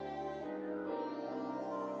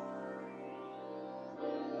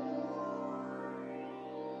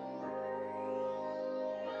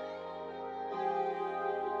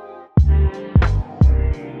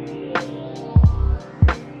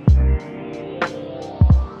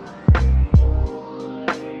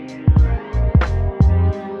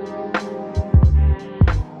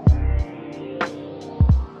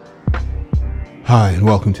Hi, and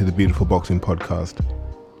welcome to the Beautiful Boxing Podcast.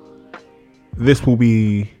 This will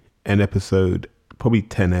be an episode, probably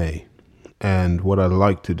 10A, and what I'd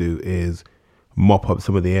like to do is mop up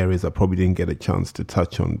some of the areas I probably didn't get a chance to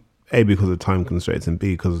touch on, A, because of time constraints, and B,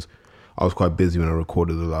 because I was quite busy when I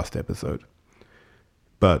recorded the last episode.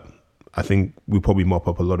 But I think we'll probably mop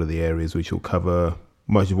up a lot of the areas which will cover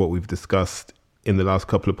much of what we've discussed in the last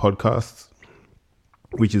couple of podcasts,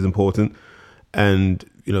 which is important, and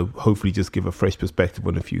hopefully just give a fresh perspective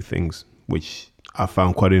on a few things, which I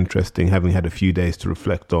found quite interesting, having had a few days to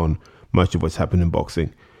reflect on much of what's happened in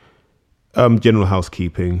boxing. General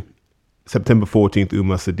housekeeping. September 14th,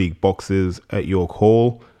 Umar Sadiq boxes at York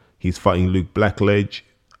Hall. He's fighting Luke Blackledge.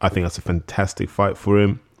 I think that's a fantastic fight for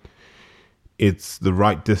him. It's the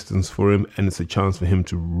right distance for him, and it's a chance for him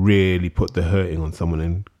to really put the hurting on someone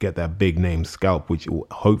and get that big name scalp, which will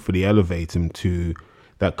hopefully elevate him to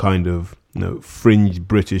that kind of fringe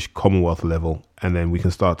British Commonwealth level, and then we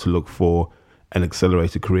can start to look for an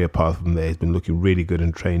accelerated career path from there. He's been looking really good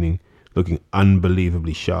in training, looking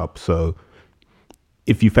unbelievably sharp. So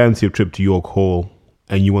if you fancy a trip to York Hall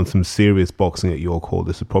and you want some serious boxing at York Hall,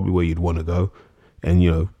 this is probably where you'd want to go,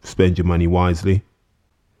 and spend your money wisely,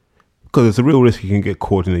 because it's a real risk you can get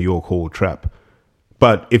caught in a York Hall trap.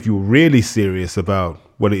 But if you're really serious about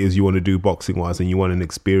what it is you want to do boxing wise and you want an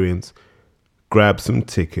experience, grab some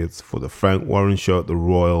tickets for the Frank Warren show at the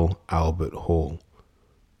Royal Albert Hall.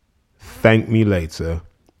 Thank me later.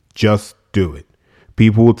 Just do it.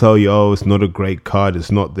 People will tell you, oh, it's not a great card,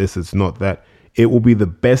 it's not this, it's not that. It will be the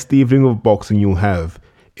best evening of boxing you'll have.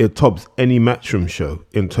 It tops any Matchroom show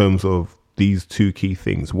in terms of these two key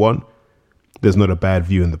things. One, there's not a bad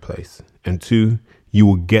view in the place. And two, you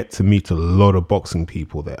will get to meet a lot of boxing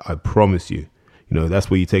people there. I promise you. That's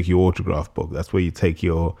where you take your autograph book. That's where you take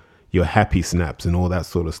your happy snaps and all that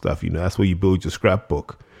sort of stuff. That's where you build your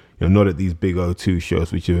scrapbook. Not at these big O2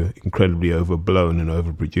 shows, which are incredibly overblown and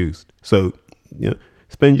overproduced. So,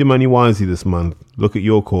 spend your money wisely this month. Look at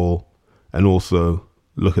York Hall, and also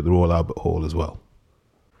look at the Royal Albert Hall as well.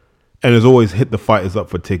 And as always, hit the fighters up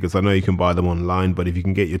for tickets. I know you can buy them online, but if you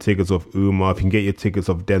can get your tickets off Umar, if you can get your tickets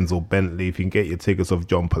off Denzel Bentley, if you can get your tickets off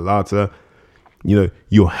John Palata,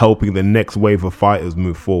 you're helping the next wave of fighters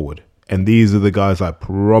move forward. And these are the guys I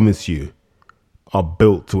promise you are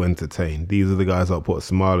built to entertain. These are the guys that put a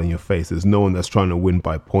smile on your face. There's no one that's trying to win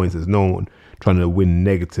by points. There's no one trying to win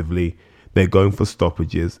negatively. They're going for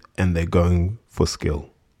stoppages and they're going for skill.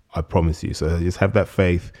 I promise you. So just have that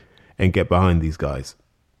faith and get behind these guys.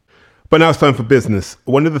 But now it's time for business.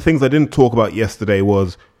 One of the things I didn't talk about yesterday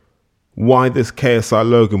was why this KSI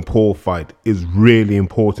Logan Paul fight is really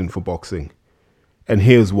important for boxing. And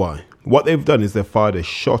here's why. What they've done is they've fired a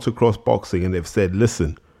shot across boxing and they've said,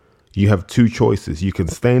 listen, you have two choices. You can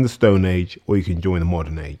stay in the Stone Age or you can join the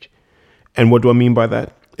modern age. And what do I mean by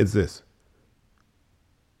that? It's this.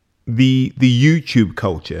 The YouTube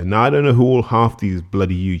culture. Now, I don't know who all half these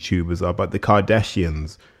bloody YouTubers are, but the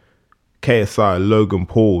Kardashians, KSI, Logan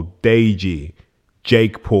Paul, Deji,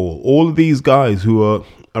 Jake Paul, all of these guys who are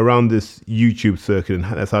around this YouTube circuit, and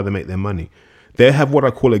that's how they make their money. They have what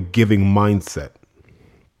I call a giving mindset.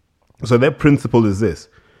 So their principle is this.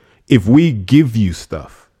 If we give you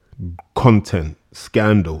stuff, content,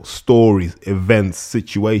 scandal, stories, events,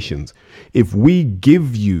 situations, if we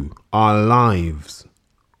give you our lives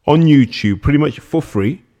on YouTube pretty much for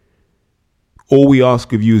free, all we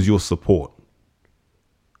ask of you is your support.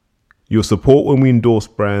 Your support when we endorse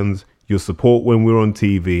brands, your support when we're on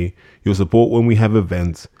TV, your support when we have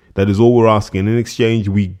events. That is all we're asking. In exchange,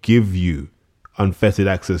 we give you unfettered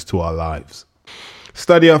access to our lives.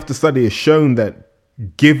 Study after study has shown that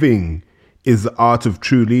giving is the art of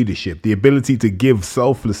true leadership. The ability to give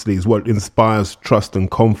selflessly is what inspires trust and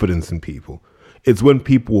confidence in people. It's when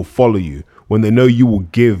people will follow you, when they know you will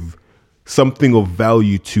give something of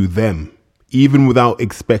value to them, even without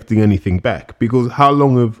expecting anything back. Because how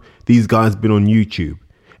long have these guys been on YouTube?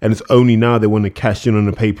 And it's only now they want to cash in on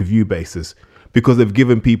a pay-per-view basis because they've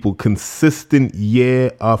given people consistent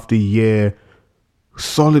year after year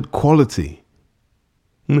solid quality.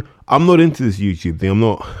 I'm not into this YouTube thing. I'm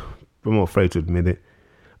not afraid to admit it.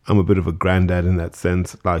 I'm a bit of a granddad in that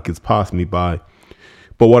sense. Like, it's passed me by.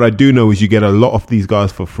 But what I do know is you get a lot of these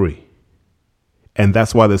guys for free. And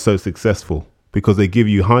that's why they're so successful, because they give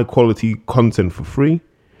you high quality content for free.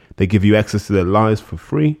 They give you access to their lives for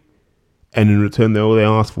free. And in return, all they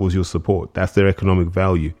ask for is your support. That's their economic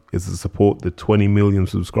value, is to support the 20 million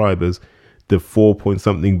subscribers the 4 point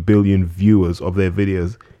something billion viewers of their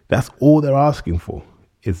videos. That's all they're asking for.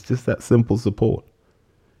 It's just that simple support.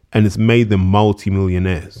 And it's made them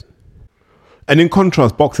multi-millionaires. And in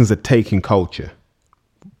contrast, boxing's a taking culture.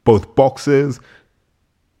 Both boxers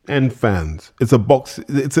and fans. It's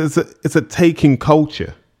a taking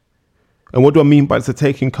culture. And what do I mean by it's a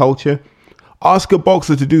taking culture? Ask a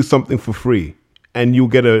boxer to do something for free, and you'll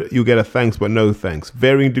get a thanks but no thanks.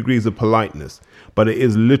 Varying degrees of politeness, but it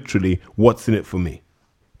is literally, what's in it for me?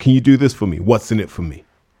 Can you do this for me? What's in it for me?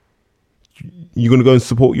 You're going to go and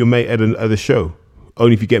support your mate at a show,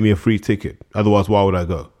 only if you get me a free ticket. Otherwise, why would I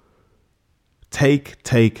go? Take.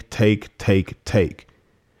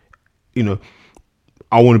 You know,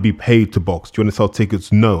 I want to be paid to box. Do you want to sell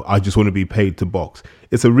tickets? No, I just want to be paid to box.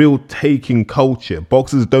 It's a real taking culture.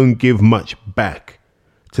 Boxers don't give much back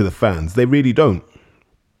to the fans. They really don't.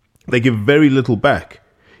 They give very little back.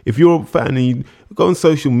 If you're a fan and you go on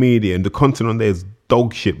social media and the content on there is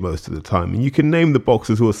dog shit most of the time, and you can name the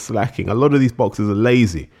boxers who are slacking. A lot of these boxers are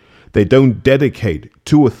lazy. They don't dedicate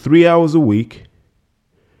 2 or 3 hours a week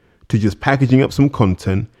to just packaging up some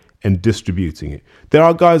content and distributing it. There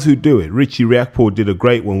are guys who do it. Richie Riakporhe did a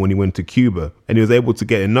great one when he went to Cuba, and he was able to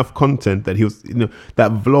get enough content that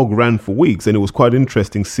that vlog ran for weeks, and it was quite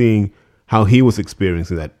interesting seeing how he was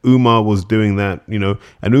experiencing that. Umar was doing that,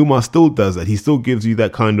 and Umar still does that. He still gives you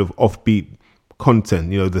that kind of offbeat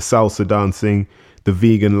content, the salsa dancing, the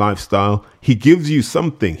vegan lifestyle. He gives you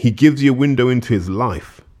something. He gives you a window into his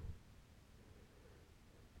life.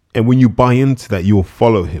 And when you buy into that, you'll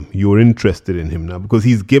follow him. You're interested in him now because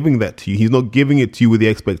he's giving that to you. He's not giving it to you with the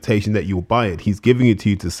expectation that you'll buy it. He's giving it to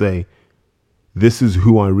you to say, this is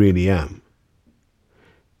who I really am.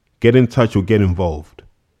 Get in touch or get involved.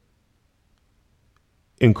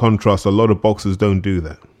 In contrast, a lot of boxers don't do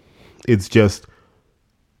that. It's just,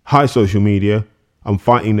 hi, social media, I'm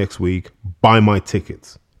fighting next week, buy my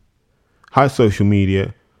tickets. Hi, social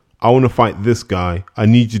media, I want to fight this guy, I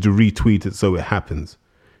need you to retweet it so it happens.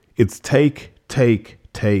 It's take.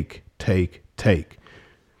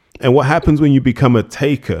 And what happens when you become a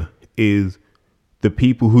taker is the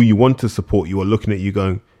people who you want to support you are looking at you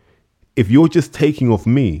going, if you're just taking off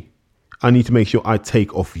me, I need to make sure I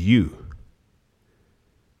take off you.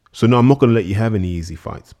 So no, I'm not going to let you have any easy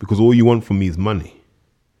fights because all you want from me is money.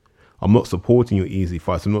 I'm not supporting your easy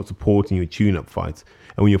fights. I'm not supporting your tune-up fights.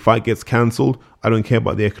 And when your fight gets cancelled, I don't care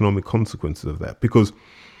about the economic consequences of that because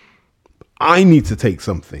I need to take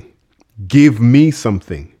something. Give me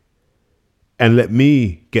something and let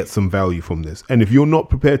me get some value from this. And if you're not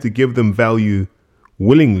prepared to give them value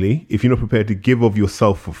willingly, if you're not prepared to give of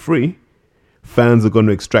yourself for free, fans are going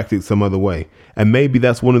to extract it some other way. And maybe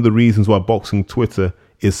that's one of the reasons why boxing Twitter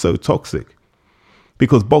is so toxic,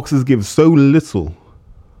 because boxers give so little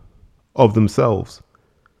of themselves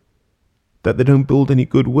that they don't build any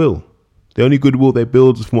goodwill. The only goodwill they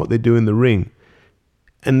build is from what they do in the ring.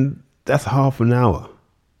 And that's half an hour.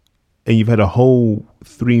 And you've had a whole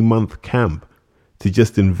 3-month camp to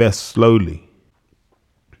just invest slowly.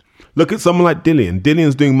 Look at someone like Dillian.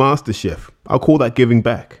 Dillian's doing MasterChef. I'll call that giving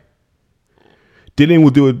back. Dillian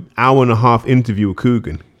will do an 1.5-hour interview with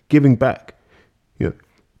Coogan, giving back.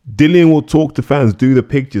 Dillian will talk to fans, do the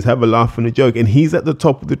pictures, have a laugh and a joke. And he's at the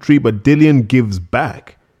top of the tree, but Dillian gives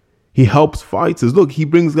back. He helps fighters. Look, he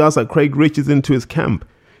brings guys like Craig Richards into his camp.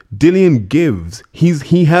 Dillian gives.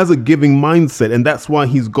 He has a giving mindset, and that's why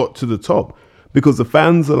he's got to the top. Because the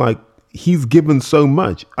fans are like, he's given so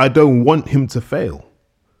much. I don't want him to fail.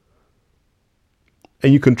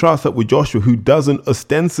 And you contrast that with Joshua, who doesn't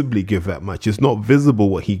ostensibly give that much. It's not visible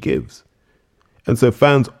what he gives. And so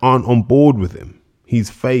fans aren't on board with him. He's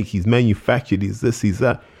fake, he's manufactured, he's this, he's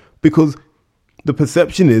that. Because the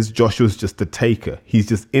perception is Joshua's just a taker. He's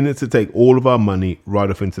just in it to take all of our money right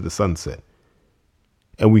off into the sunset.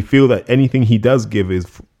 And we feel that anything he does give is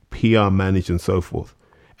PR managed and so forth.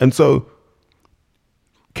 And so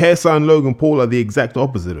KSI and Logan Paul are the exact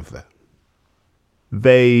opposite of that.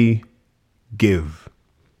 They give.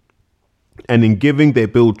 And in giving, they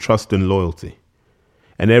build trust and loyalty.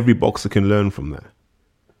 And every boxer can learn from that.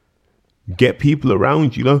 Get people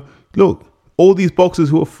around you. Look, all these boxers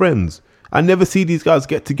who are friends, I never see these guys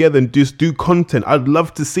get together and just do content. I'd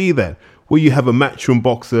love to see that, where you have a Matchroom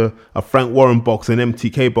boxer, a Frank Warren boxer, an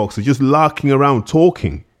MTK boxer, just larking around,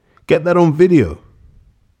 talking. Get that on video.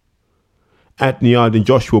 Anthony Yarde and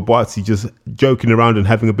Joshua Buatsi just joking around and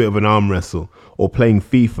having a bit of an arm wrestle or playing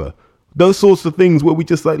FIFA. Those sorts of things where we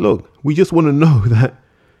just like, look, we just want to know that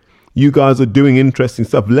you guys are doing interesting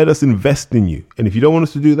stuff. Let us invest in you. And if you don't want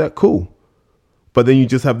us to do that, cool. But then you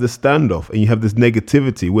just have this standoff and you have this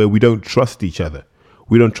negativity where we don't trust each other.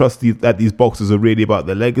 We don't trust that these boxers are really about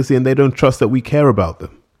their legacy, and they don't trust that we care about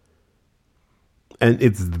them. And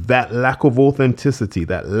it's that lack of authenticity,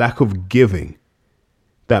 that lack of giving,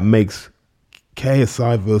 that makes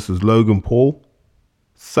KSI versus Logan Paul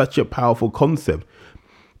such a powerful concept.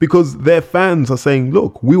 Because their fans are saying,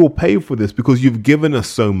 look, we will pay for this because you've given us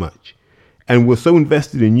so much. And we're so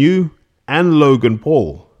invested in you and Logan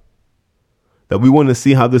Paul that we want to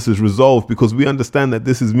see how this is resolved, because we understand that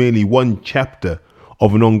this is merely one chapter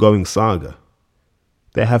of an ongoing saga.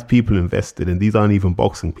 They have people invested, and these aren't even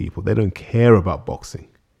boxing people. They don't care about boxing.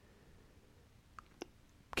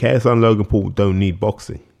 KSI and Logan Paul don't need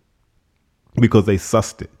boxing because they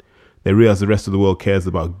sussed it. They realize the rest of the world cares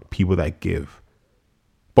about people that give.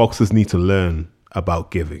 Boxers need to learn about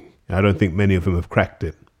giving. I don't think many of them have cracked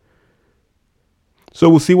it. So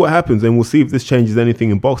we'll see what happens, and we'll see if this changes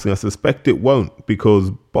anything in boxing. I suspect it won't, because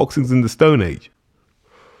boxing's in the Stone Age.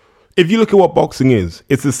 If you look at what boxing is,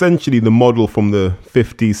 it's essentially the model from the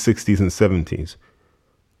 50s, 60s, and 70s,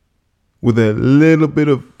 with a little bit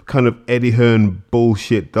of kind of Eddie Hearn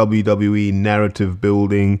bullshit WWE narrative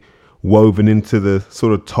building woven into the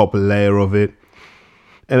sort of top layer of it,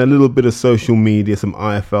 and a little bit of social media, some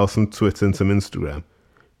IFL, some Twitter, and some Instagram.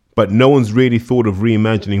 But no one's really thought of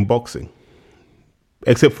reimagining boxing,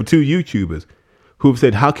 except for 2 YouTubers who have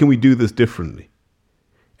said, how can we do this differently?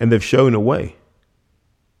 And they've shown a way.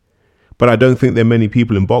 But I don't think there are many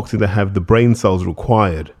people in boxing that have the brain cells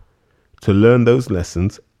required to learn those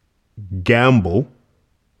lessons, gamble,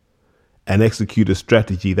 and execute a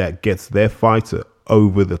strategy that gets their fighter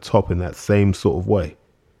over the top in that same sort of way,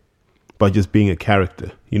 by just being a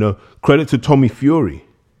character. You know, credit to Tommy Fury.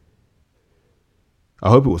 I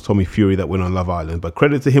hope it was Tommy Fury that went on Love Island, but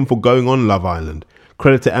credit to him for going on Love Island.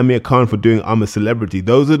 Credit to Amir Khan for doing I'm a Celebrity.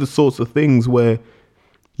 Those are the sorts of things where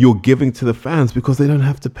you're giving to the fans because they don't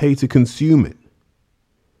have to pay to consume it.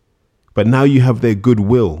 But now you have their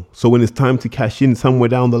goodwill. So when it's time to cash in somewhere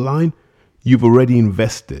down the line, you've already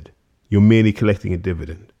invested. You're merely collecting a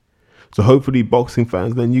dividend. So hopefully, boxing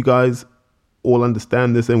fans, then you guys all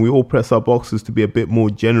understand this, and we all press our boxers to be a bit more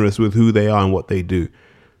generous with who they are and what they do.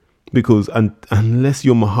 Because unless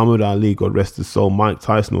you're Muhammad Ali, God rest his soul, Mike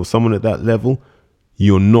Tyson, or someone at that level,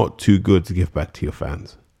 you're not too good to give back to your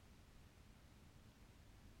fans.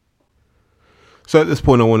 So at this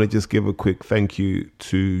point, I want to just give a quick thank you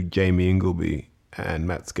to Jamie Ingleby and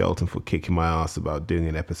Matt Skelton for kicking my ass about doing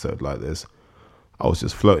an episode like this. I was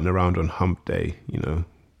just floating around on hump day,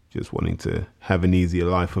 just wanting to have an easier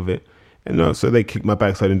life of it. And so they kicked my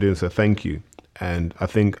backside in doing so. Thank you. And I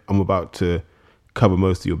think I'm about to cover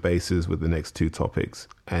most of your bases with the next 2 topics.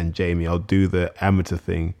 And Jamie, I'll do the amateur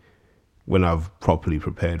thing when I've properly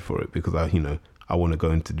prepared for it, because I want to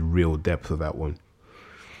go into the real depth of that one.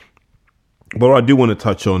 But what I do want to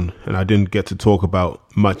touch on, and I didn't get to talk about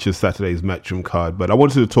much of Saturday's Matchroom card, but I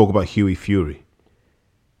wanted to talk about Hughie Fury.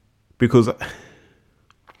 Because,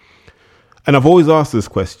 and I've always asked this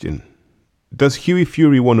question, does Hughie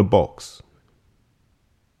Fury want to box?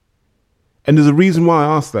 And there's a reason why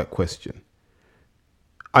I asked that question.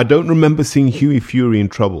 I don't remember seeing Hughie Fury in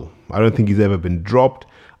trouble. I don't think he's ever been dropped.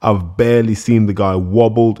 I've barely seen the guy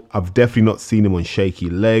wobbled. I've definitely not seen him on shaky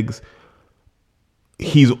legs.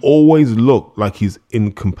 He's always looked like he's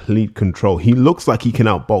in complete control. He looks like he can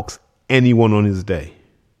outbox anyone on his day.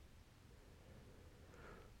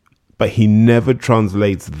 But he never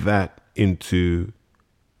translates that into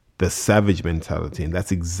the savage mentality. And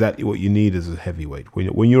that's exactly what you need as a heavyweight.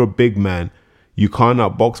 When you're a big man, you can't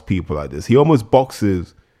outbox people like this. He almost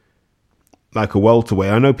boxes like a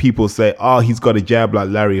welterweight. I know people say, he's got a jab like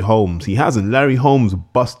Larry Holmes. He hasn't. Larry Holmes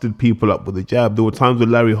busted people up with a jab. There were times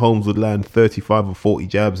when Larry Holmes would land 35 or 40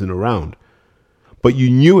 jabs in a round. But you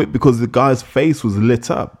knew it because the guy's face was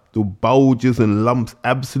lit up. There were bulges and lumps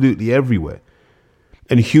absolutely everywhere.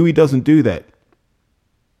 And Hughie doesn't do that.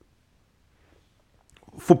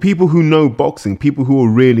 For people who know boxing, people who are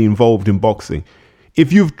really involved in boxing,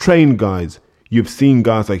 if you've trained guys, you've seen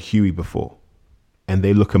guys like Hughie before. And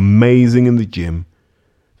they look amazing in the gym.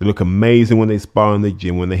 They look amazing when they spar in the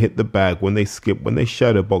gym, when they hit the bag, when they skip, when they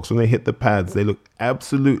shadow box, when they hit the pads. They look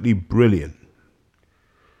absolutely brilliant.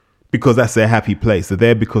 Because that's their happy place. They're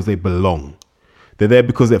there because they belong. They're there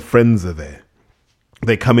because their friends are there.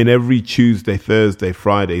 They come in every Tuesday, Thursday,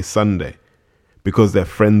 Friday, Sunday because their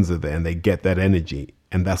friends are there and they get that energy.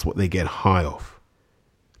 And that's what they get high off.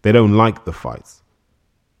 They don't like the fights.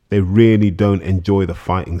 They really don't enjoy the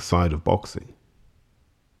fighting side of boxing.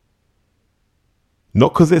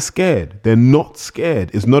 Not because they're scared. They're not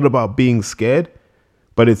scared. It's not about being scared,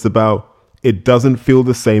 but it's about it doesn't feel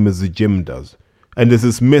the same as the gym does. And there's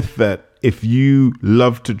this myth that if you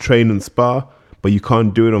love to train and spar, but you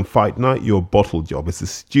can't do it on fight night, you're a bottle job. It's the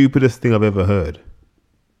stupidest thing I've ever heard.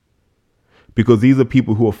 Because these are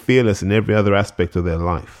people who are fearless in every other aspect of their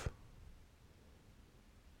life.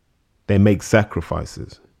 They make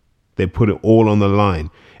sacrifices. They put it all on the line,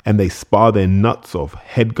 and they spar their nuts off.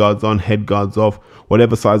 Head guards on, head guards off,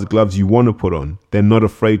 whatever size gloves you want to put on. They're not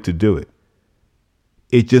afraid to do it.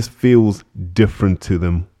 It just feels different to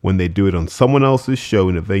them when they do it on someone else's show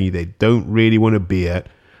in a venue they don't really want to be at,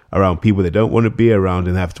 around people they don't want to be around,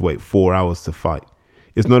 and have to wait 4 hours to fight.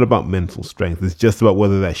 It's not about mental strength. It's just about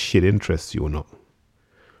whether that shit interests you or not.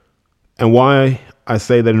 And why I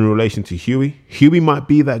say that in relation to Hughie might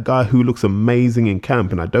be that guy who looks amazing in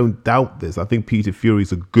camp, and I don't doubt this. I think Peter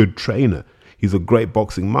Fury's a good trainer. He's a great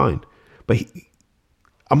boxing mind. But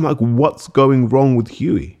I'm like, what's going wrong with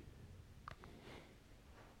Hughie?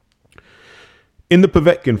 In the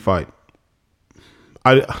Povetkin fight,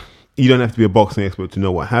 you don't have to be a boxing expert to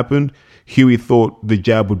know what happened. Hughie thought the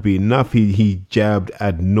jab would be enough. He jabbed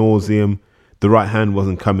ad nauseum. The right hand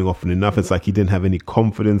wasn't coming often enough. It's like he didn't have any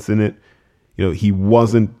confidence in it. You know, he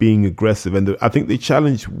wasn't being aggressive. And I think the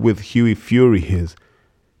challenge with Hughie Fury is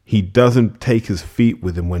he doesn't take his feet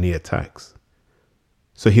with him when he attacks.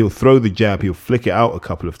 So he'll throw the jab, he'll flick it out a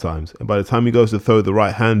couple of times. And by the time he goes to throw the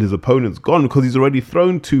right hand, his opponent's gone because he's already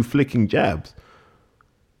thrown 2 flicking jabs.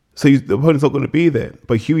 So the opponent's not going to be there.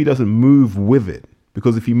 But Hughie doesn't move with it,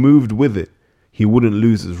 because if he moved with it, he wouldn't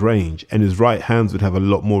lose his range and his right hands would have a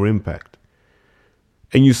lot more impact.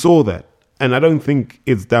 And you saw that. And I don't think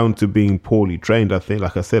it's down to being poorly trained. I think,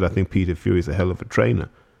 like I said, I think Peter Fury is a hell of a trainer.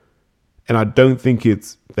 And I don't think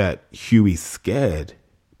it's that Hughie's scared.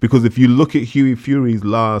 Because if you look at Hughie Fury's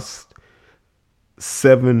last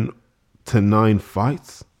 7 to 9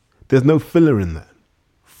 fights, there's no filler in that.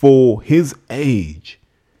 For his age,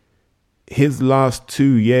 his last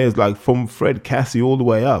 2 years, like from Fred Cassie all the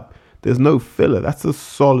way up, there's no filler. That's a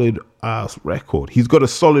solid ass record. He's got a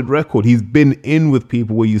solid record. He's been in with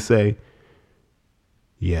people where you say,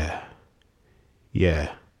 yeah.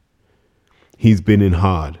 He's been in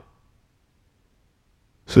hard.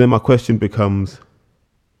 So then my question becomes,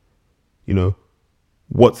 you know,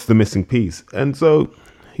 what's the missing piece? And so,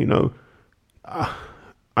 you know,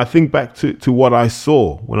 I think back to what I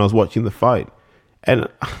saw when I was watching the fight. And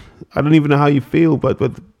I don't even know how you feel, but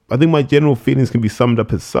I think my general feelings can be summed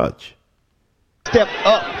up as such. Step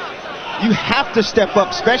up. You have to step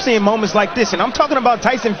up, especially in moments like this. And I'm talking about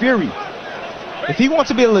Tyson Fury. If he wants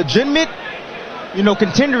to be a legitimate, you know,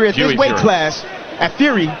 contender at this weight class, at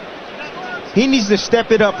Fury, he needs to step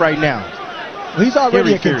it up right now. Well, he's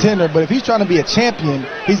already a contender, but if he's trying to be a champion,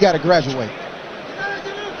 he's got to graduate.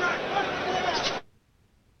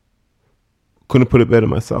 Couldn't put it better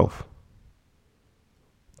myself.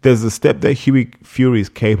 There's a step that Hughie Fury is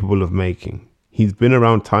capable of making. He's been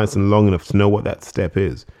around Tyson long enough to know what that step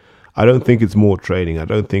is. I don't think it's more training. I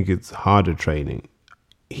don't think it's harder training.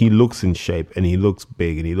 He looks in shape and he looks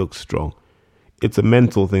big and he looks strong. It's a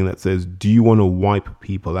mental thing that says, do you want to wipe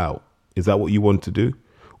people out? Is that what you want to do?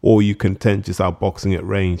 Or are you content just outboxing at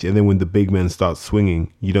range, and then when the big men start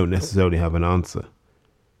swinging, you don't necessarily have an answer?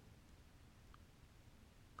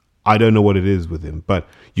 I don't know what it is with him, but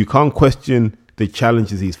you can't question the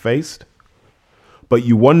challenges he's faced. But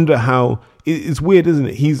you wonder how, it's weird, isn't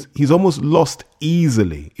it? He's almost lost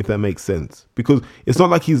easily, if that makes sense. Because it's not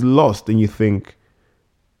like he's lost and you think,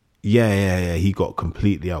 yeah, he got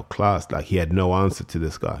completely outclassed. Like he had no answer to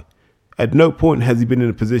this guy. At no point has he been in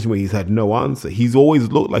a position where he's had no answer. He's always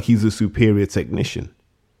looked like he's a superior technician.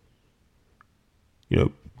 You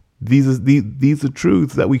know, these are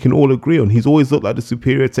truths that we can all agree on. He's always looked like a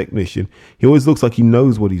superior technician. He always looks like he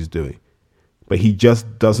knows what he's doing. But he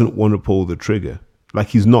just doesn't want to pull the trigger. Like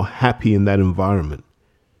he's not happy in that environment.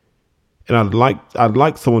 And I'd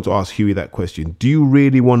like someone to ask Hughie that question. Do you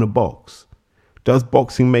really want to box? Does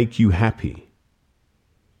boxing make you happy?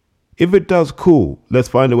 If it does, cool. Let's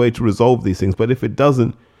find a way to resolve these things. But if it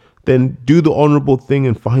doesn't, then do the honorable thing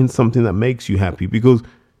and find something that makes you happy, because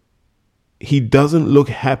he doesn't look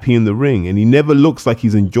happy in the ring and he never looks like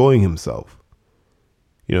he's enjoying himself.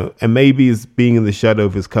 You know, and maybe it's being in the shadow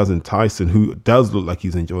of his cousin Tyson, who does look like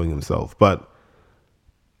he's enjoying himself. But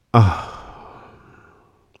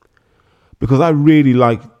because I really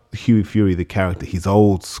like Hughie Fury, the character. He's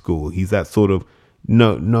old school. He's that sort of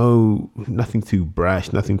nothing too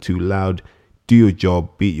brash, nothing too loud. Do your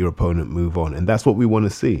job, beat your opponent, move on. And that's what we want to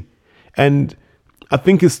see. And I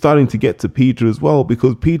think it's starting to get to Peter as well,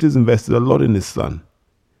 because Peter's invested a lot in his son.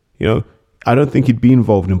 You know, I don't think he'd be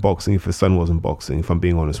involved in boxing if his son wasn't boxing, if I'm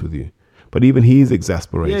being honest with you. But even he's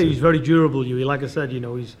exasperated. Yeah, he's very durable, Hughie. Like I said, you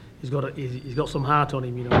know, he's got some heart on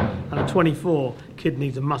him, you know. And at 24, kid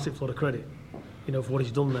needs a massive lot of credit. for what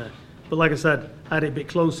he's done there. But like I said, I had it a bit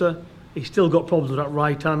closer. He's still got problems with that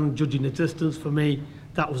right hand, judging the distance. For me,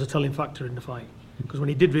 that was a telling factor in the fight. Because when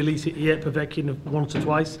he did release it, he hit Povetkin once or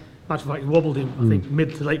twice. Matter of fact, he wobbled him, I think,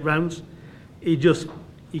 mid to late rounds. He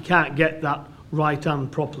can't get that right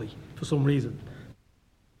hand properly for some reason.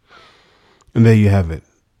 And there you have it.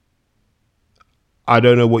 I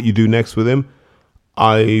don't know what you do next with him.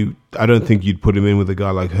 I don't think you'd put him in with a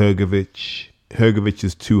guy like Hrgović. Hrgović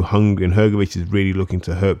is too hungry, and Hrgović is really looking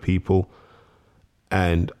to hurt people.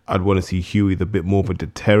 And I'd want to see Hughie a bit more of a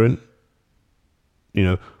deterrent,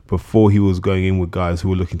 before he was going in with guys who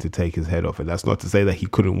were looking to take his head off. And that's not to say that he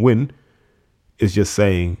couldn't win. It's just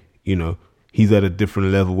saying, he's at a different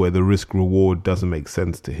level where the risk-reward doesn't make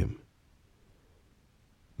sense to him.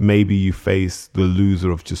 Maybe you face the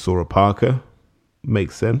loser of Chisora Parker.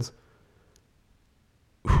 Makes sense.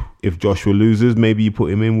 If Joshua loses, maybe you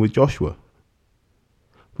put him in with Joshua.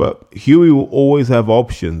 But Hughie will always have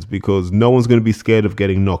options because no one's going to be scared of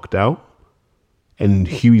getting knocked out. And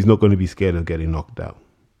Hughie's not going to be scared of getting knocked out.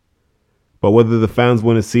 But whether the fans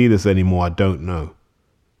want to see this anymore, I don't know.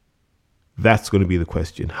 That's going to be the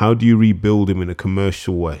question. How do you rebuild him in a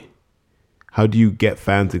commercial way? How do you get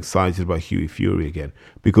fans excited about Hughie Fury again?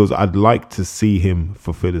 Because I'd like to see him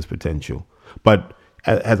fulfill his potential. But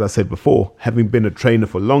as I said before, having been a trainer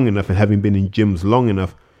for long enough and having been in gyms long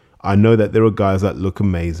enough, I know that there are guys that look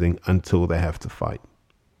amazing until they have to fight.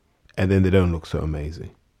 And then they don't look so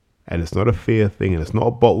amazing. And it's not a fear thing and it's not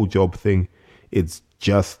a bottle job thing. It's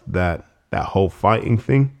just that whole fighting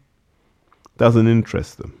thing doesn't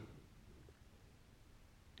interest them.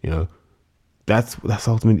 That's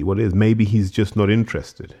ultimately what it is. Maybe he's just not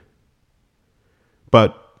interested.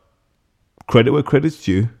 But credit where credit's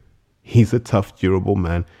due. He's a tough, durable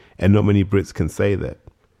man, and not many Brits can say that.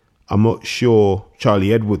 I'm not sure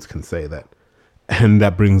Charlie Edwards can say that. And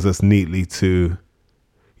that brings us neatly to,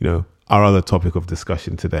 our other topic of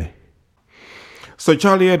discussion today. So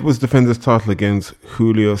Charlie Edwards defends his title against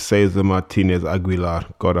Julio Cesar Martinez Aguilar.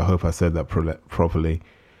 God, I hope I said that properly.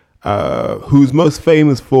 Who's most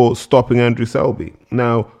famous for stopping Andrew Selby.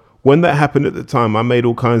 Now, when that happened at the time, I made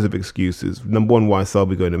all kinds of excuses. Number one, why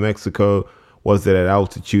Selby going to Mexico? Was it at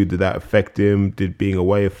altitude? Did that affect him? Did being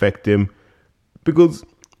away affect him? Because,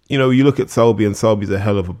 you look at Selby and Selby's a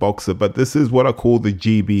hell of a boxer, but this is what I call the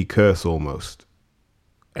GB curse almost.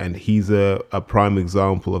 And he's a prime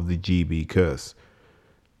example of the GB curse.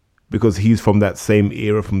 Because he's from that same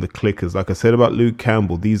era, from the clickers. Like I said about Luke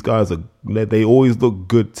Campbell, these guys they always look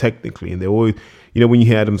good technically. And they always, when you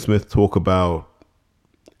hear Adam Smith talk about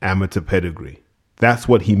amateur pedigree, that's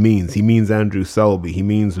what he means. He means Andrew Selby. He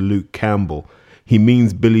means Luke Campbell. He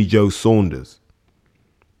means Billy Joe Saunders.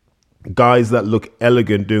 Guys that look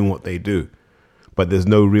elegant doing what they do, but there's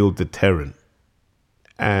no real deterrent.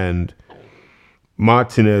 And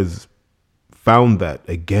Martinez found that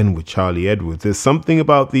again with Charlie Edwards. There's something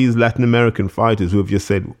about these Latin American fighters who have just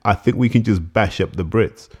said, I think we can just bash up the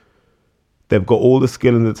Brits. They've got all the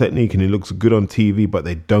skill and the technique and it looks good on TV, but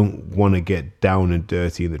they don't want to get down and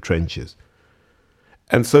dirty in the trenches.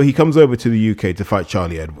 And so he comes over to the UK to fight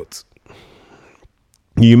Charlie Edwards.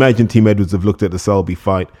 You imagine Team Edwards have looked at the Selby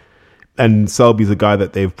fight, and Selby's a guy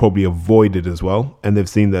that they've probably avoided as well. And they've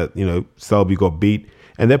seen that, Selby got beat.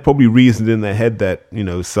 And they're probably reasoned in their head that,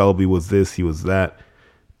 Selby was this, he was that.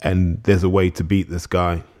 And there's a way to beat this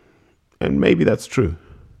guy. And maybe that's true.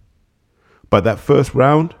 But that first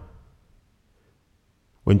round,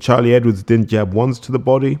 when Charlie Edwards didn't jab once to the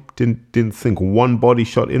body, didn't sink one body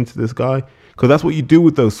shot into this guy, because that's what you do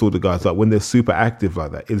with those sort of guys, like when they're super active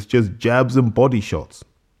like that. It's just jabs and body shots.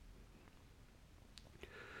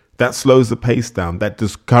 That slows the pace down. That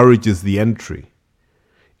discourages the entry.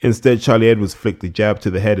 Instead, Charlie Edwards flicked the jab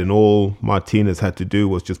to the head, and all Martinez had to do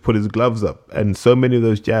was just put his gloves up. And so many of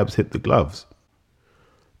those jabs hit the gloves.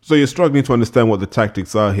 So you're struggling to understand what the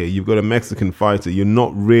tactics are here. You've got a Mexican fighter. You're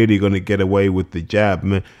not really going to get away with the jab.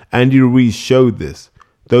 Man, Andy Ruiz showed this.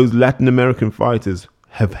 Those Latin American fighters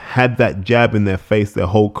have had that jab in their face their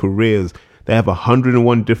whole careers. They have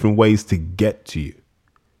 101 different ways to get to you.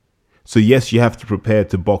 So yes, you have to prepare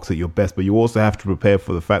to box at your best, but you also have to prepare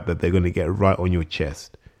for the fact that they're going to get right on your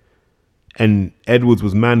chest. And Edwards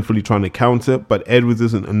was manfully trying to counter, but Edwards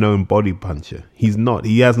isn't a known body puncher. He's not.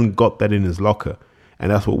 He hasn't got that in his locker.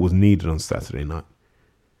 And that's what was needed on Saturday night.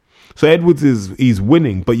 So Edwards he's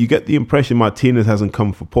winning, but you get the impression Martinez hasn't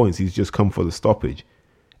come for points. He's just come for the stoppage.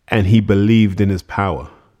 And he believed in his power.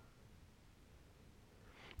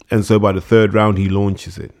 And so by the third round, he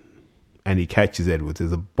launches it. And he catches Edwards.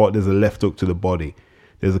 There's a left hook to the body.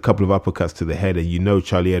 There's a couple of uppercuts to the head. And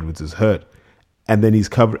Charlie Edwards is hurt. And then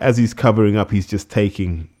as he's covering up, he's just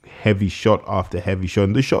taking heavy shot after heavy shot,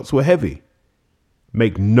 and the shots were heavy.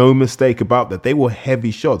 Make no mistake about that. They were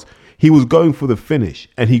heavy shots. He was going for the finish,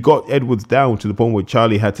 and he got Edwards down to the point where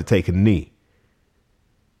Charlie had to take a knee.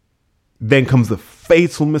 Then comes the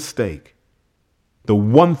fatal mistake. The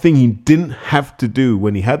one thing he didn't have to do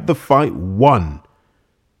when he had the fight won.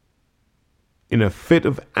 In a fit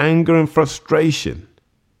of anger and frustration,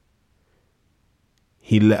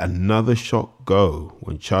 he let another shot go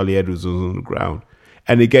when Charlie Edwards was on the ground.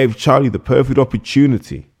 And it gave Charlie the perfect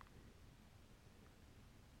opportunity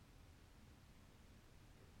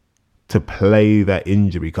to play that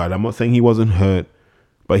injury card. I'm not saying he wasn't hurt,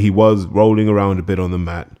 but he was rolling around a bit on the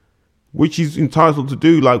mat, which he's entitled to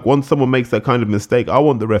do. Like, once someone makes that kind of mistake, I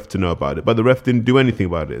want the ref to know about it. But the ref didn't do anything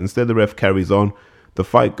about it. Instead, the ref carries on. The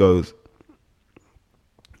fight goes.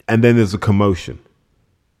 And then there's a commotion.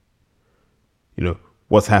 You know,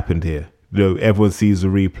 what's happened here? You know, everyone sees the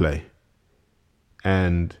replay.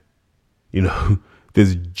 And, you know,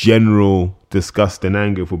 there's general disgust and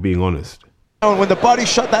anger, for being honest. When the body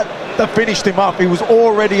shot that finished him off, he was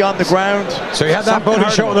already on the ground. So he had that body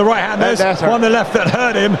shot with the right hand. There's one on the left that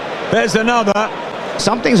hurt him. There's another.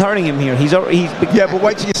 Something's hurting him here. He's yeah, but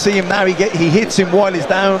wait till you see him now. He hits him while he's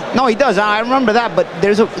down. No, he does. I remember that. But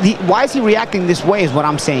why is he reacting this way? Is what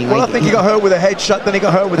I'm saying. Well, like, I think he got hurt with a head shot. Then he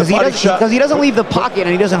got hurt with a body shot. Because he doesn't leave the pocket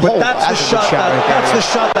and he doesn't hold. That's the shot. That's the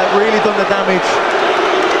shot that really done the damage.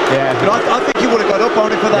 Yeah. But I think he would have got up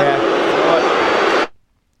on it for that. Yeah.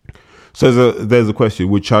 So there's a question.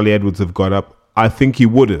 Would Charlie Edwards have got up? I think he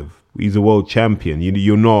would have. He's a world champion.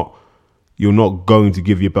 You're not going to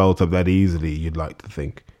give your belt up that easily, you'd like to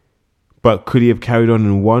think. But could he have carried on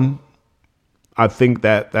and won? I think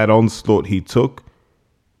that onslaught he took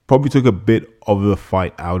probably took a bit of the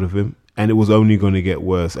fight out of him, and it was only going to get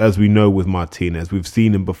worse. As we know with Martinez, we've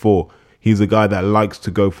seen him before. He's a guy that likes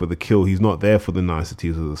to go for the kill. He's not there for the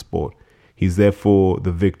niceties of the sport. He's there for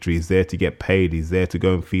the victory. He's there to get paid. He's there to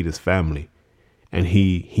go and feed his family. And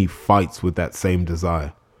he fights with that same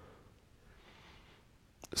desire.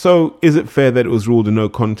 So is it fair that it was ruled a no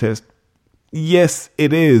contest? Yes,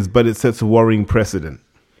 it is, but it sets a worrying precedent.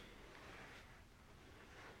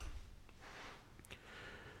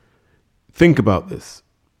 Think about this.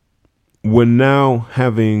 We're now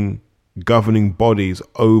having governing bodies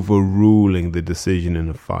overruling the decision in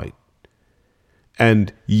a fight.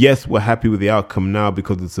 And yes, we're happy with the outcome now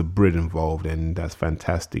because it's a Brit involved, and that's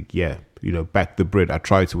fantastic. Yeah, back the Brit. I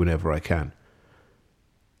try to whenever I can.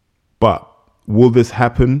 But will this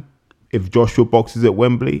happen if Joshua boxes at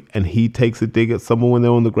Wembley and he takes a dig at someone when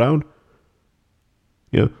they're on the ground?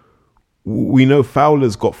 We know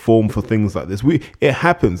Fowler's got form for things like this. It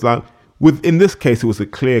happens. Like in this case, it was a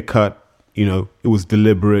clear cut. It was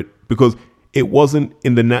deliberate because it wasn't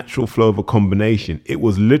in the natural flow of a combination. It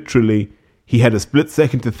was literally, he had a split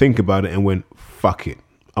second to think about it and went, fuck it,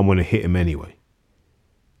 I'm going to hit him anyway.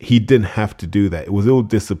 He didn't have to do that. It was ill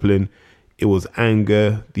discipline. It was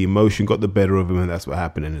anger. The emotion got the better of him, and that's what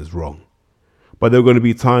happened, and it's wrong. But there are going to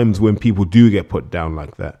be times when people do get put down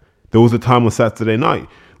like that. There was a time on Saturday night.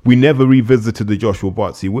 We never revisited the Joshua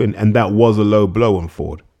Buatsi win, and that was a low blow on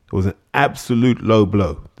Ford. It was an absolute low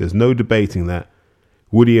blow. There's no debating that.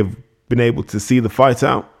 Would he have been able to see the fight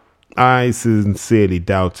out? I sincerely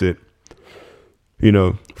doubt it.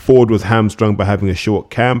 Ford was hamstrung by having a short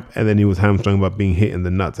camp, and then he was hamstrung by being hit in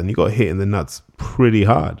the nuts, and he got hit in the nuts pretty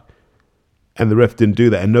hard. And the ref didn't do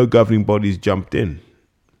that, and no governing bodies jumped in.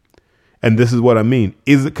 And this is what I mean.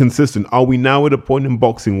 Is it consistent? Are we now at a point in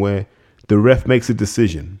boxing where the ref makes a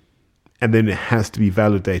decision, and then it has to be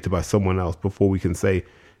validated by someone else before we can say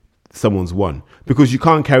someone's won? Because you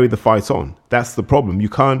can't carry the fight on. That's the problem. You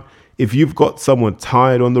can't, if you've got someone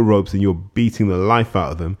tied on the ropes and you're beating the life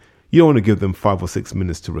out of them, you don't want to give them 5 or 6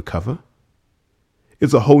 minutes to recover.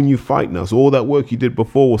 It's a whole new fight now. So all that work you did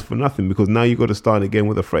before was for nothing, because now you've got to start again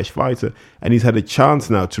with a fresh fighter. And he's had a chance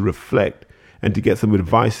now to reflect and to get some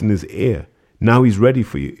advice in his ear. Now he's ready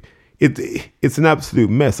for you. It's an absolute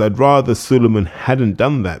mess. I'd rather Suleiman hadn't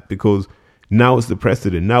done that, because now it's the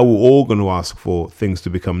precedent. Now we're all going to ask for things to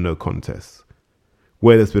become no contests.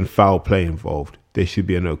 Where there's been foul play involved, there should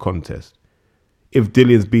be a no contest. If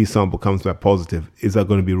Dillian's B sample comes back positive, is that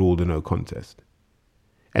going to be ruled a no contest?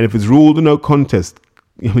 And if it's ruled a no contest,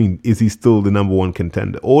 is he still the number one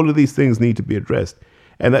contender? All of these things need to be addressed.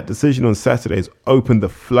 And that decision on Saturday has opened the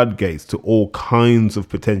floodgates to all kinds of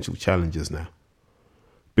potential challenges now.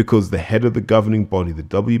 Because the head of the governing body, the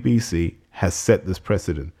WBC, has set this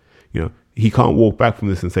precedent. He can't walk back from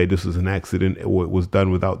this and say this was an accident or it was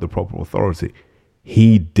done without the proper authority.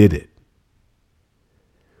 He did it.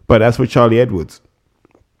 But as for Charlie Edwards,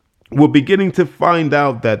 we're beginning to find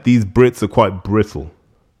out that these Brits are quite brittle.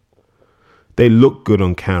 They look good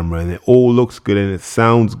on camera and it all looks good and it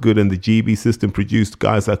sounds good, and the GB system produced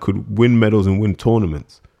guys that could win medals and win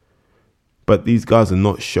tournaments. But these guys are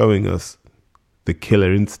not showing us the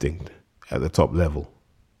killer instinct at the top level.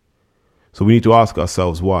 So we need to ask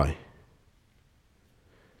ourselves why.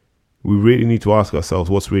 We really need to ask ourselves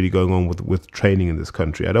what's really going on with training in this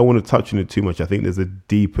country. I don't want to touch on it too much. I think there's a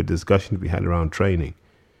deeper discussion to be had around training.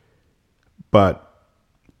 But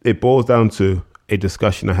it boils down to a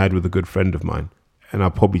discussion I had with a good friend of mine. And I'll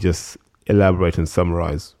probably just elaborate and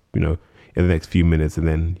summarize, in the next few minutes, and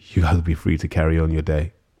then you guys will be free to carry on your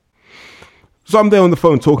day. So I'm there on the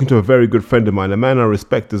phone talking to a very good friend of mine, a man I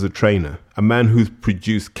respect as a trainer, a man who's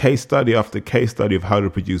produced case study after case study of how to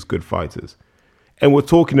produce good fighters. And we're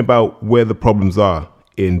talking about where the problems are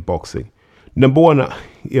in boxing. Number one,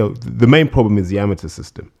 the main problem is the amateur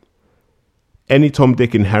system. Any Tom,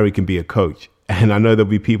 Dick and Harry can be a coach. And I know there'll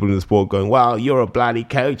be people in the sport going, well, you're a bloody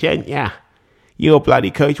coach, ain't ya? You're a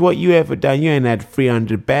bloody coach. What you ever done? You ain't had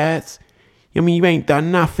 300 bats. I mean, you ain't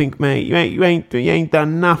done nothing, mate. You ain't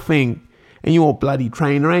done nothing. And you're a bloody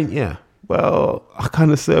trainer, ain't ya? Well, I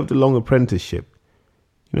kind of served a long apprenticeship.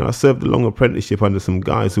 I served a long apprenticeship under some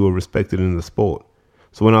guys who were respected in the sport.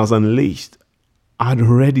 So when I was unleashed, I'd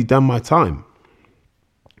already done my time.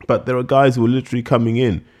 But there are guys who are literally coming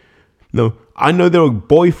in. I know there are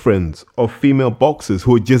boyfriends of female boxers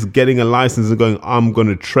who are just getting a license and going, I'm going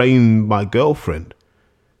to train my girlfriend.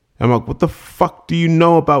 I'm like, what the fuck do you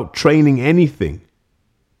know about training anything?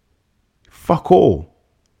 Fuck all.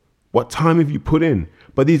 What time have you put in?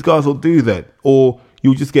 But these guys will do that. Or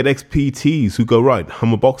you'll just get ex-PTs who go, right,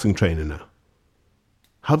 I'm a boxing trainer now.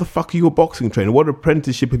 How the fuck are you a boxing trainer? What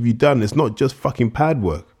apprenticeship have you done? It's not just fucking pad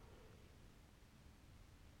work.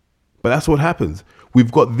 But that's what happens.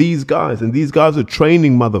 We've got these guys, and these guys are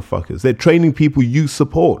training motherfuckers. They're training people you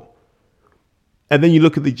support. And then you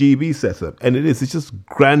look at the GB setup, and it's just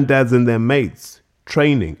granddads and their mates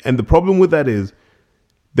training. And the problem with that is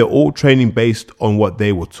they're all training based on what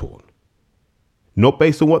they were taught. Not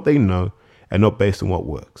based on what they know, and not based on what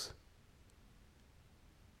works.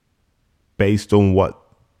 Based on what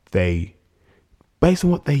they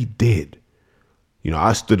did.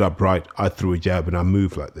 I stood upright, I threw a jab, and I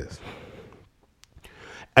moved like this.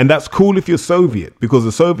 And that's cool if you're Soviet, because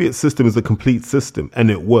the Soviet system is a complete system and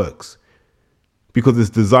it works. Because it's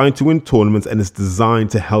designed to win tournaments and it's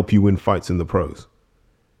designed to help you win fights in the pros.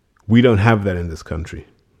 We don't have that in this country.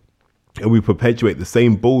 And we perpetuate the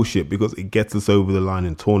same bullshit because it gets us over the line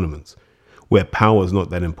in tournaments where power is not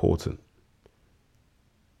that important.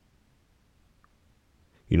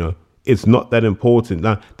 It's not that important.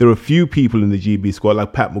 Now, there are a few people in the GB squad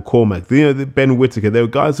like Pat McCormack, Ben Whittaker. There are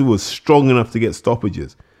guys who were strong enough to get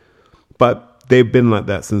stoppages. But they've been like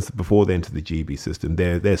that since before they entered the GB system.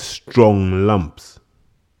 They're strong lumps.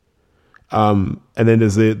 And then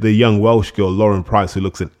there's the young Welsh girl, Lauren Price, who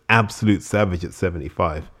looks an absolute savage at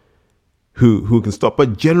 75, who can stop.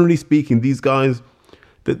 But generally speaking, these guys,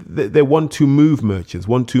 they're 1-2 move merchants.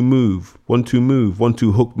 1-2 move, 1-2 move,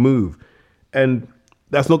 1-2 hook move. And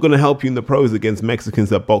that's not going to help you in the pros against Mexicans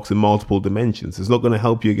that box in multiple dimensions. It's not going to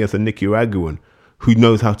help you against a Nicaraguan who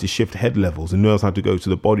knows how to shift head levels and knows how to go to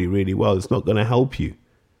the body really well. It's not going to help you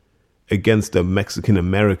against a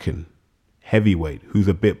Mexican-American heavyweight who's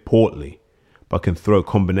a bit portly but can throw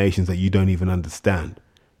combinations that you don't even understand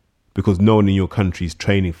because no one in your country is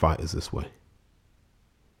training fighters this way.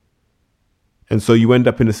 And so you end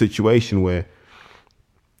up in a situation where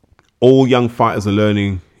all young fighters are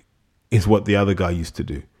learning is what the other guy used to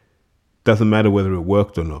do. Doesn't matter whether it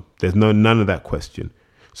worked or not. There's none of that question.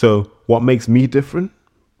 So what makes me different?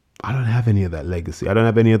 I don't have any of that legacy. I don't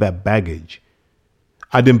have any of that baggage.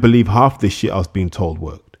 I didn't believe half this shit I was being told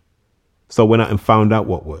worked. So I went out and found out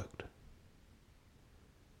what worked.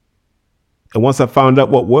 And once I found out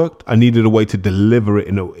what worked, I needed a way to deliver it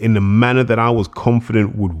in a manner that I was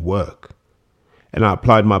confident would work. And I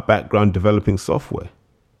applied my background developing software.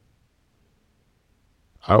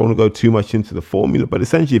 I don't want to go too much into the formula, but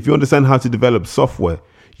essentially, if you understand how to develop software,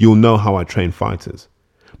 you'll know how I train fighters.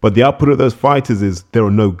 But the output of those fighters is there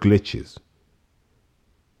are no glitches.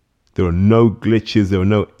 There are no glitches, there are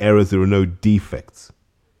no errors, there are no defects.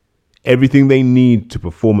 Everything they need to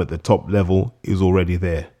perform at the top level is already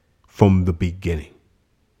there from the beginning.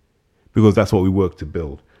 Because that's what we work to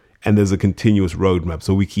build. And there's a continuous roadmap,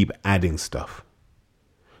 so we keep adding stuff.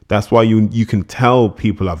 That's why you can tell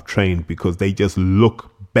people I've trained because they just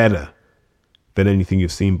look better than anything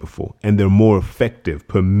you've seen before. And they're more effective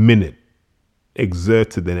per minute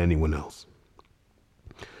exerted than anyone else.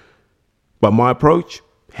 But my approach,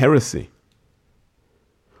 heresy.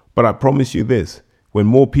 But I promise you this, when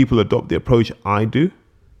more people adopt the approach I do,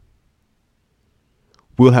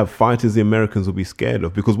 We'll have fighters the Americans will be scared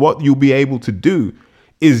of, because what you'll be able to do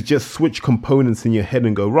is just switch components in your head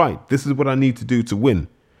and go, right, this is what I need to do to win.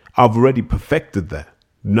 I've already perfected that.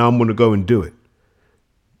 Now I'm going to go and do it.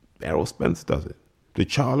 Errol Spence does it. The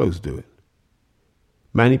Charlos do it.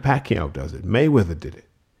 Manny Pacquiao does it. Mayweather did it.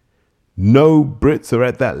 No Brits are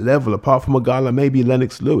at that level, apart from a guy like maybe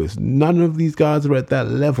Lennox Lewis. None of these guys are at that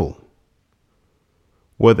level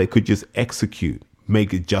where they could just execute,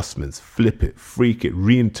 make adjustments, flip it, freak it,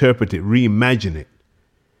 reinterpret it, reimagine it.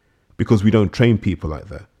 Because we don't train people like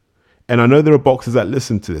that. And I know there are boxers that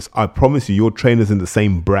listen to this. I promise you, your trainer's in the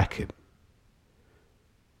same bracket.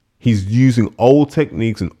 He's using old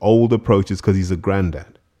techniques and old approaches because he's a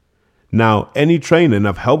granddad. Now, any trainer, and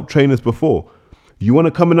I've helped trainers before, you want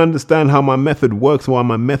to come and understand how my method works, why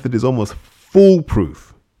my method is almost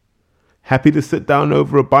foolproof. Happy to sit down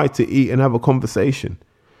over a bite to eat and have a conversation.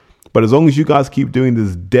 But as long as you guys keep doing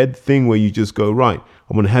this dead thing where you just go, right,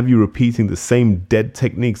 I'm going to have you repeating the same dead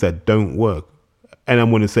techniques that don't work. And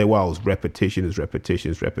I'm going to say, well, it's repetition, it's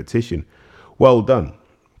repetition, it's repetition. Well done.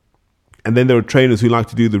 And then there are trainers who like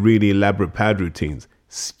to do the really elaborate pad routines.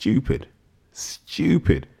 Stupid.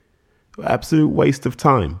 Absolute waste of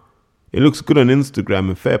time. It looks good on Instagram,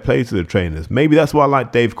 and fair play to the trainers. Maybe that's why I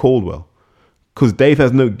like Dave Caldwell, because Dave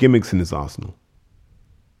has no gimmicks in his arsenal.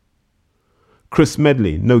 Chris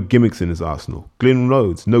Medley, no gimmicks in his arsenal. Glyn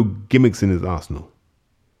Rhodes, no gimmicks in his arsenal.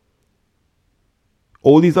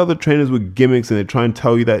 All these other trainers with gimmicks, and they try and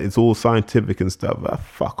tell you that it's all scientific and stuff.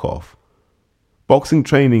 Fuck off. Boxing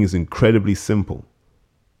training is incredibly simple.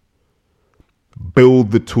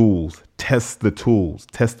 Build the tools, test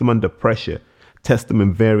them under pressure, test them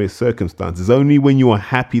in various circumstances. Only when you are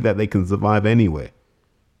happy that they can survive anywhere,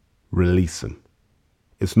 release them.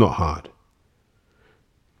 It's not hard.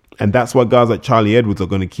 And that's why guys like Charlie Edwards are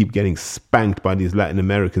going to keep getting spanked by these Latin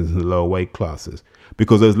Americans in the lower weight classes,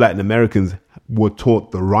 because those Latin Americans were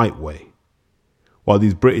taught the right way, while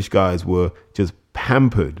these British guys were just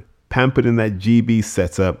pampered in that GB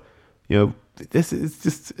setup. You know, it's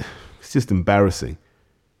just embarrassing.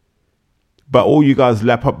 But all you guys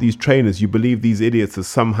lap up these trainers, you believe these idiots are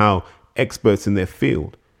somehow experts in their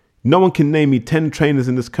field. No one can name me 10 trainers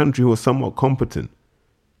in this country who are somewhat competent.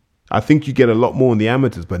 I think you get a lot more in the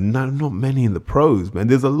amateurs, but not many in the pros, man.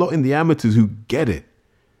 There's a lot in the amateurs who get it.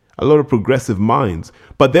 A lot of progressive minds.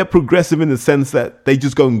 But they're progressive in the sense that they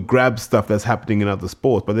just go and grab stuff that's happening in other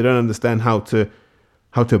sports, but they don't understand how to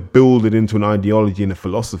build it into an ideology and a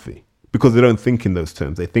philosophy, because they don't think in those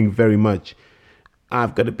terms. They think very much,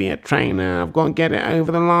 I've got to be a trainer, I've got to get it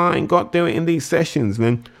over the line, got to do it in these sessions,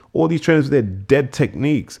 man. All these trainers with their dead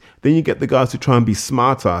techniques. Then you get the guys who try and be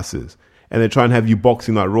smart asses, and they try and have you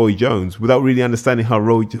boxing like Roy Jones without really understanding how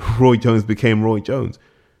Roy Jones became Roy Jones.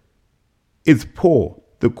 It's poor.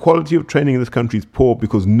 The quality of training in this country is poor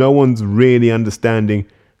because no one's really understanding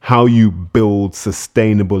how you build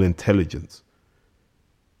sustainable intelligence.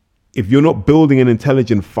 If you're not building an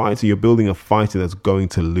intelligent fighter, you're building a fighter that's going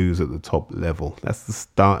to lose at the top level. That's the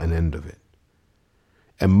start and end of it.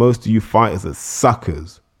 And most of you fighters are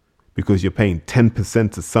suckers because you're paying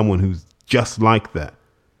 10% to someone who's just like that.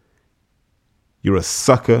 You're a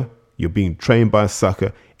sucker, you're being trained by a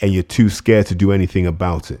sucker, and you're too scared to do anything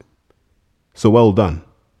about it. So well done.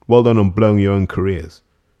 Well done on blowing your own careers.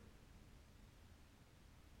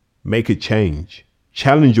 Make a change.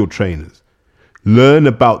 Challenge your trainers. Learn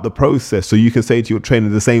about the process so you can say to your trainer,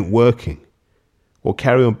 this ain't working. Or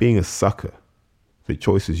carry on being a sucker. The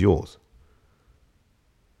choice is yours.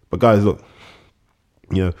 But guys, look,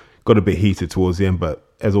 got a bit heated towards the end,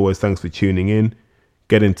 but as always, thanks for tuning in.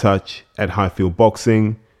 Get in touch at Highfield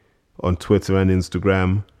Boxing on Twitter and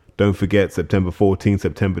Instagram. Don't forget, September 14th,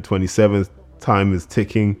 September 27th, time is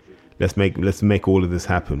ticking. Let's make all of this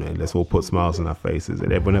happen, man. Let's all put smiles on our faces.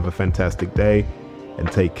 And everyone have a fantastic day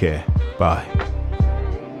and take care. Bye.